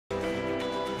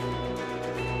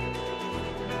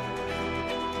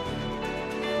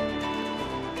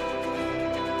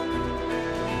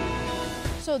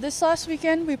So this last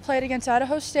weekend we played against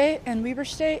Idaho State and Weber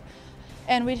State,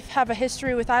 and we have a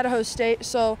history with Idaho State,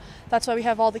 so that's why we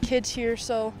have all the kids here.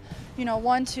 So, you know,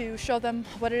 one, to show them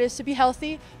what it is to be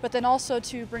healthy, but then also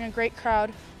to bring a great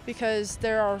crowd because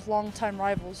they're our longtime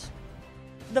rivals.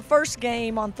 The first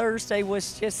game on Thursday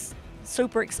was just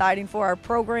super exciting for our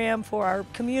program, for our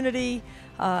community.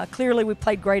 Clearly we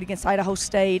played great against Idaho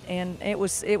State, and it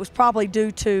was probably due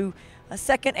to a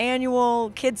second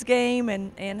annual kids game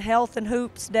and health and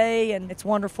hoops day, and it's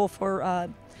wonderful for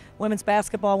women's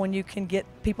basketball when you can get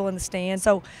people in the stands.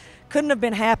 So couldn't have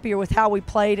been happier with how we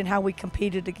played and how we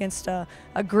competed against a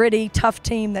gritty, tough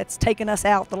team that's taken us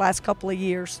out the last couple of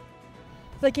years.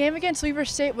 The game against Weber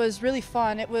State was really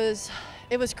fun. It was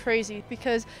crazy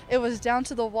because it was down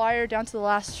to the wire, down to the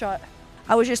last shot.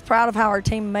 I was just proud of how our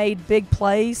team made big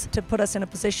plays to put us in a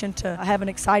position to have an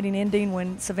exciting ending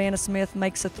when Savannah Smith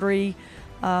makes a three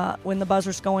when the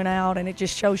buzzer's going out, and it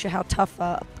just shows you how tough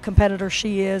a competitor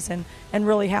she is, and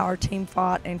really how our team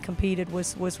fought and competed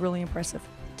was really impressive.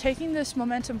 Taking this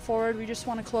momentum forward, we just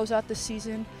want to close out the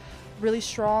season really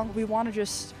strong. We want to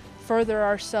just further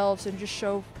ourselves and just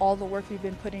show all the work we've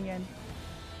been putting in.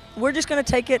 We're just going to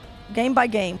take it game by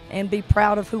game and be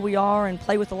proud of who we are and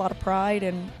play with a lot of pride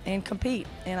and compete.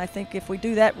 And I think if we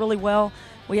do that really well,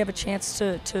 we have a chance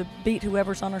to beat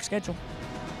whoever's on our schedule.